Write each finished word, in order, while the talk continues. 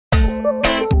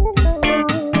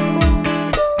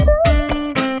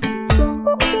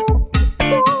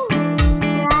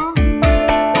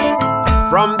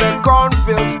From the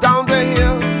cornfields down the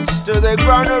hills to the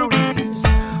granaries,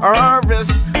 a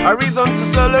harvest, a reason to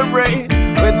celebrate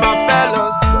with my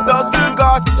fellows, those who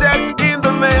got checks in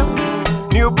the mail.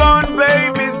 Newborn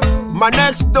babies, my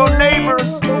next door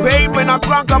neighbors, who hate when I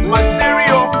crank up my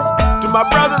stereo. To my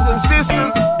brothers and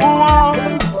sisters who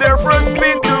won their first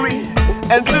victory,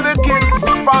 and to the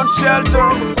kids found shelter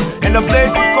and a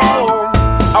place to call home.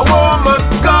 A woman,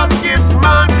 God's gift to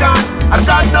mankind. I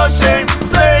got no shame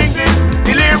saying this,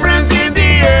 deliverance in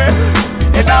the air,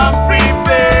 and I'm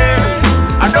prepared.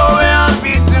 I know where I'll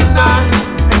be tonight,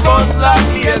 and most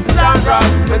likely at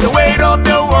sunrise, when the weight of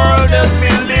the world has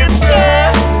been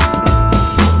lifted.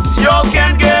 So y'all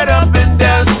can get up and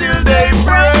dance till they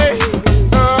break.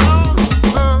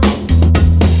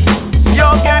 So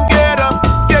y'all can get up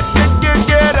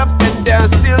and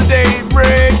dance till they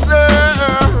break.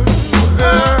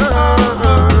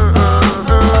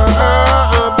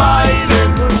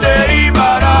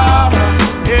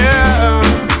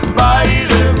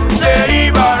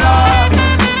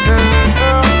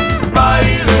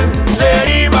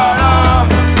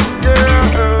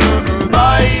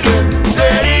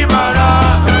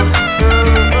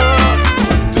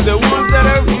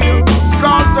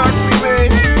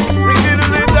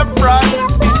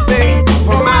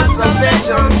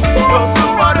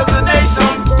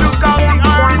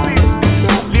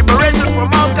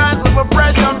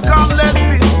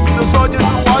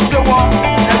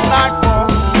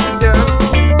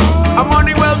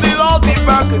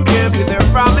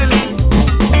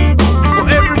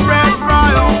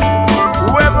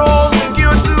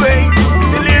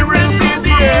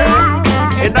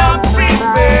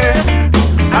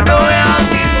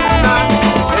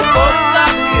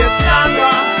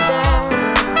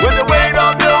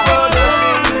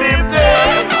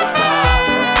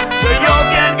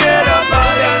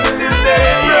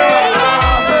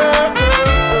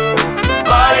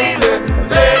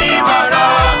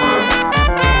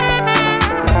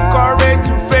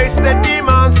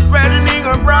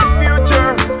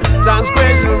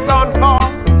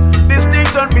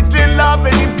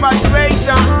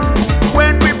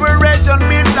 When preparation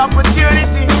meets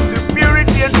opportunity to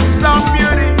purity and to sound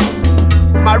beauty,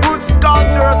 my roots called